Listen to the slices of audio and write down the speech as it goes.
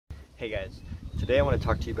Hey guys, today I want to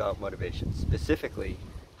talk to you about motivation, specifically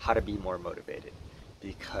how to be more motivated.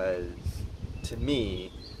 Because to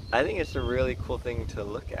me, I think it's a really cool thing to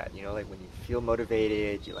look at. You know, like when you feel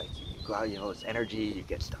motivated, you go out, you have all this energy, you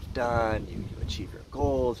get stuff done, you achieve your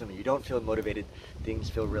goals. And when you don't feel motivated, things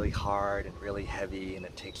feel really hard and really heavy, and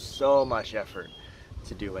it takes so much effort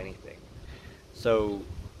to do anything. So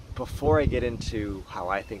before I get into how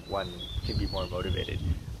I think one can be more motivated,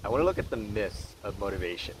 I want to look at the myths of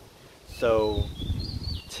motivation. So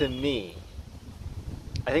to me,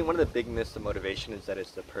 I think one of the big myths of motivation is that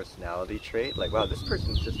it's the personality trait. Like, wow, this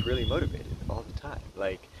person's just really motivated all the time.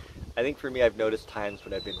 Like, I think for me, I've noticed times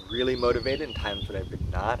when I've been really motivated and times when I've been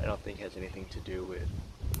not. I don't think it has anything to do with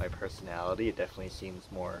my personality. It definitely seems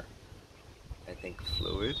more, I think,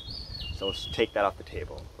 fluid. So let's take that off the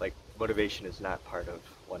table. Like, motivation is not part of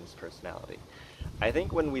one's personality. I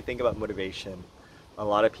think when we think about motivation, a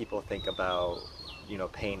lot of people think about,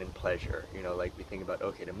 pain and pleasure. Like we think about,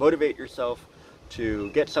 okay, to motivate yourself to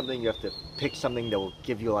get something, you have to pick something that will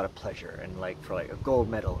give you a lot of pleasure. And like for like a gold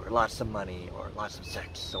medal or lots of money or lots of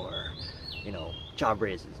sex or, job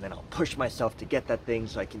raises. And then I'll push myself to get that thing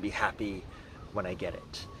so I can be happy when I get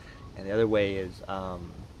it. And the other way is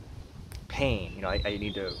pain. I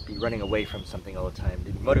need to be running away from something all the time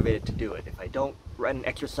to be motivated to do it. If I don't run and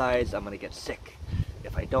exercise, I'm going to get sick.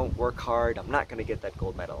 If I don't work hard, I'm not going to get that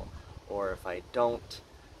gold medal. Or if I don't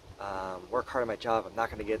work hard on my job, I'm not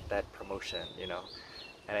going to get that promotion,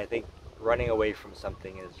 And I think running away from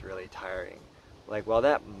something is really tiring. Like, while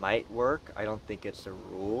that might work, I don't think it's a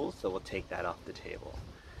rule, so we'll take that off the table.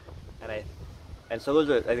 And so those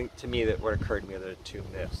are, I think, to me, that what occurred to me are the two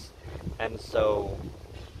myths. And so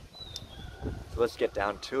let's get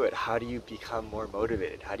down to it. How do you become more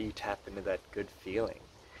motivated? How do you tap into that good feeling?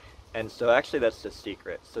 And so actually that's the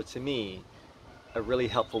secret. So to me, a really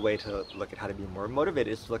helpful way to look at how to be more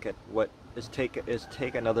motivated is to look at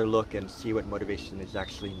take another look and see what motivation is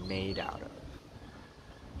actually made out of.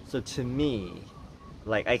 So to me,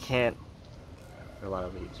 like a lot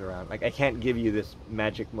of leaves around, like I can't give you this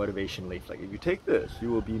magic motivation leaf. Like if you take this, you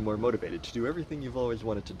will be more motivated to do everything you've always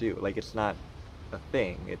wanted to do. Like it's not a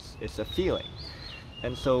thing, it's a feeling.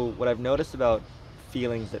 And so what I've noticed about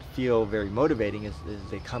feelings that feel very motivating is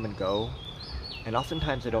they come and go, and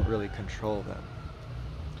oftentimes I don't really control them.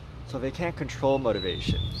 So if I can't control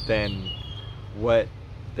motivation, then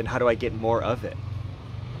how do I get more of it?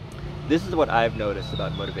 This is what I've noticed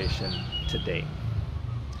about motivation to date.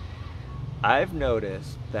 I've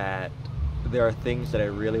noticed that there are things that I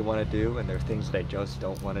really want to do and there are things that I just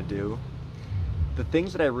don't want to do. The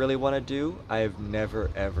things that I really want to do, I've never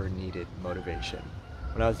ever needed motivation.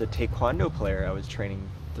 When I was a taekwondo player, I was training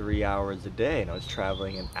 3 hours a day and I was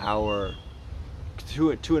traveling an hour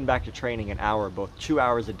to and back to training, an hour, both 2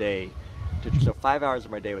 hours a day. So 5 hours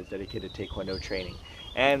of my day was dedicated to taekwondo training.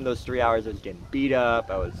 And those 3 hours I was getting beat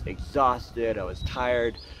up, I was exhausted, I was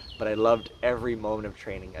tired, but I loved every moment of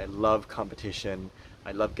training. I loved competition,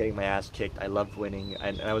 I loved getting my ass kicked, I loved winning,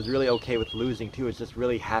 and I was really okay with losing too. I was just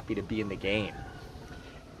really happy to be in the game.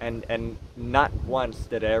 And not once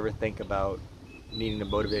did I ever think about needing to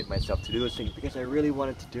motivate myself to do those things because I really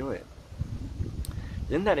wanted to do it.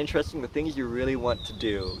 Isn't that interesting? The things you really want to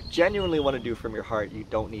do, genuinely want to do from your heart, you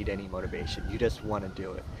don't need any motivation. You just want to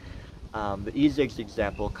do it. The easiest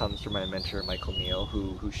example comes from my mentor, Michael Neal,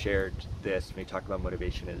 who shared this when we talk about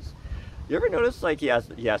motivation is, you ever notice, like he asked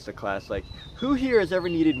the class, like, who here has ever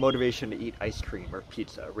needed motivation to eat ice cream or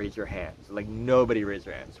pizza? Raise your hands. Like, nobody raised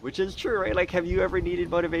their hands, which is true, right? Like, have you ever needed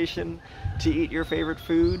motivation to eat your favorite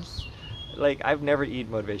foods? Like, I've never needed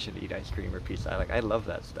motivation to eat ice cream or pizza. I love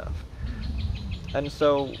that stuff. And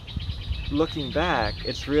so, looking back,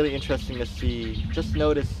 it's really interesting to see, just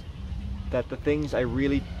notice that the things I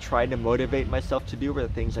really tried to motivate myself to do were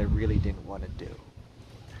the things I really didn't want to do.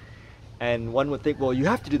 And one would think, well, you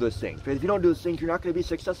have to do those things, because if you don't do those things, you're not going to be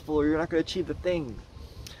successful or you're not going to achieve the thing.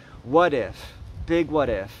 What if, big what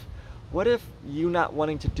if you not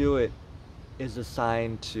wanting to do it is a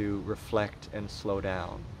sign to reflect and slow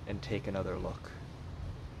down and take another look?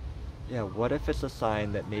 Yeah, what if it's a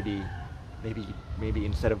sign that maybe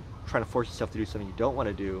instead of trying to force yourself to do something you don't want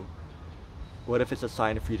to do, what if it's a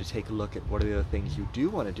sign for you to take a look at what are the other things you do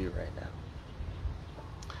want to do right now?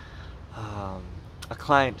 A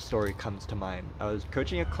client story comes to mind. I was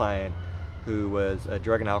coaching a client who was a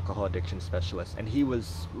drug and alcohol addiction specialist, and he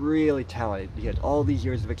was really talented. He had all these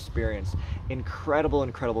years of experience,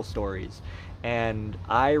 incredible stories, and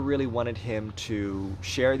I really wanted him to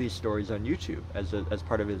share these stories on YouTube as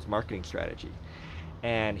part of his marketing strategy.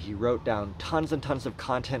 And he wrote down tons and tons of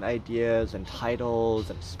content ideas and titles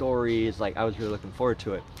and stories. Like, I was really looking forward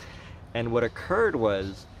to it. And what occurred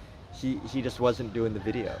was he just wasn't doing the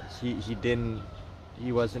videos.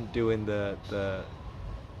 He wasn't doing the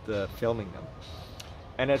filming them.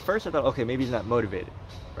 And at first I thought, okay, maybe he's not motivated,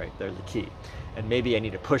 right? There's the key. And maybe I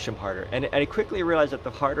need to push him harder. And I quickly realized that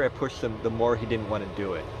the harder I pushed him, the more he didn't want to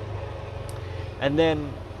do it. And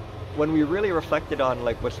then when we really reflected on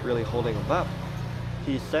like what's really holding him up,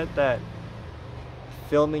 he said that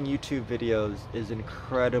filming YouTube videos is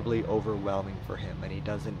incredibly overwhelming for him and he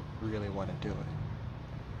doesn't really want to do it.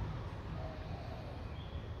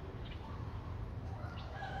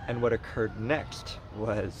 And what occurred next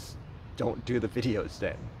was, don't do the videos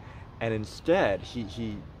then. And instead,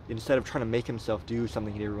 he instead of trying to make himself do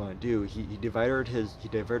something he didn't want to do, he diverted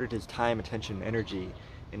his time, attention, and energy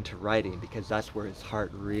into writing, because that's where his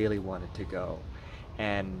heart really wanted to go.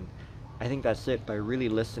 And I think that's it. By really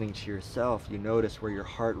listening to yourself, you notice where your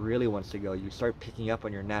heart really wants to go. You start picking up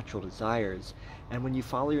on your natural desires. And when you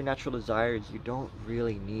follow your natural desires, you don't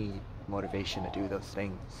really need motivation to do those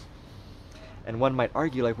things. And one might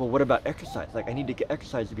argue, like, well, what about exercise? Like, I need to get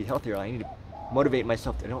exercise to be healthier. I need to motivate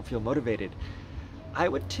myself. I don't feel motivated. I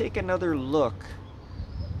would take another look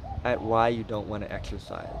at why you don't want to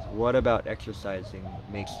exercise. What about exercising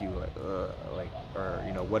makes you like, or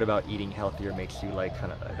you know, what about eating healthier makes you like,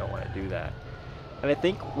 kind of, I don't want to do that. And I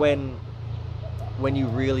think when you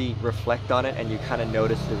really reflect on it and you kind of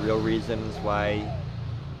notice the real reasons why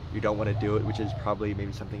you don't want to do it, which is probably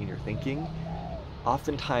maybe something in your thinking,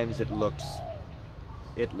 oftentimes it'll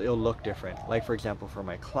look different. Like, for example, for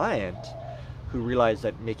my client who realized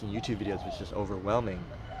that making YouTube videos was just overwhelming,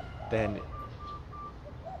 then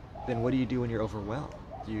what do you do when you're overwhelmed?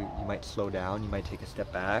 You might slow down, you might take a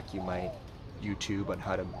step back, you might YouTube on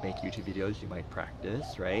how to make YouTube videos, you might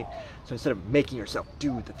practice, right? So instead of making yourself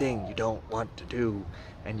do the thing you don't want to do,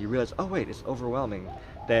 and you realize, oh wait, it's overwhelming,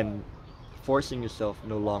 then forcing yourself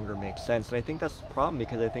no longer makes sense. And I think that's the problem,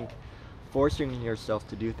 because I think forcing yourself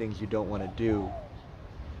to do things you don't want to do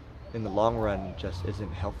in the long run just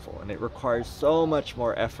isn't helpful, and it requires so much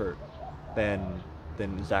more effort than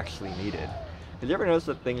is actually needed. Have you ever noticed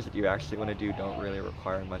that things that you actually want to do don't really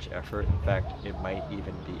require much effort? In fact, it might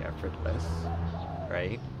even be effortless,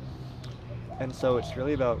 right? And so it's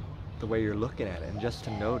really about the way you're looking at it, and just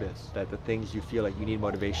to notice that the things you feel like you need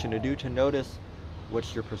motivation to do, to notice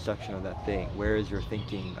what's your perception of that thing, where is your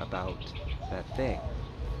thinking about that thing.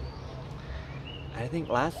 And I think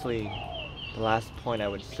lastly, the last point I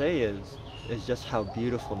would say is just how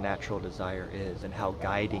beautiful natural desire is, and how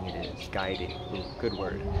guiding it is. Guiding, ooh, good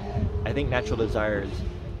word. I think natural desires,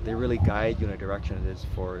 they really guide you in a direction. It is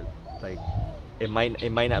for, like, it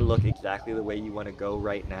might not look exactly the way you want to go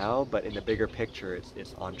right now, but in the bigger picture,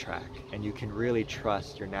 it's on track, and you can really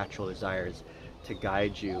trust your natural desires to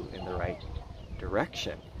guide you in the right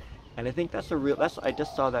direction. And I think I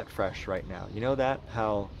just saw that fresh right now. You know that,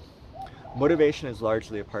 how motivation is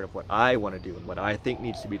largely a part of what I want to do and what I think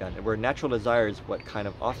needs to be done, and where natural desire is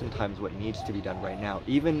oftentimes what needs to be done right now,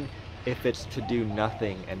 even if it's to do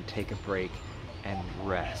nothing and take a break and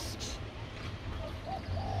rest.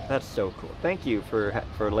 That's so cool. Thank you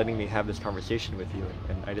for letting me have this conversation with you,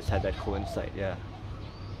 and I just had that cool insight. Yeah.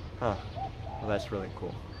 Huh. Well, that's really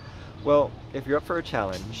cool. Well, if you're up for a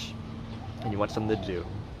challenge and you want something to do,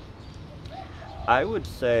 I would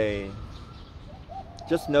say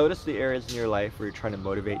just notice the areas in your life where you're trying to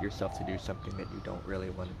motivate yourself to do something that you don't really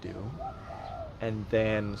want to do. And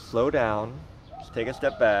then slow down, just take a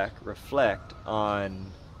step back, reflect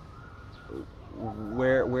on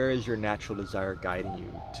where is your natural desire guiding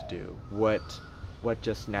you to do? What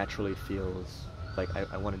just naturally feels like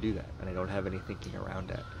I want to do that, and I don't have any thinking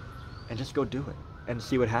around it. And just go do it and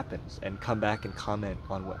see what happens, and come back and comment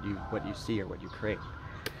on what you see or what you create.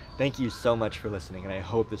 Thank you so much for listening, and I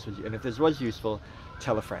hope this was, and if this was useful,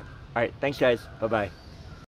 tell a friend. All right, thanks guys. Bye-bye.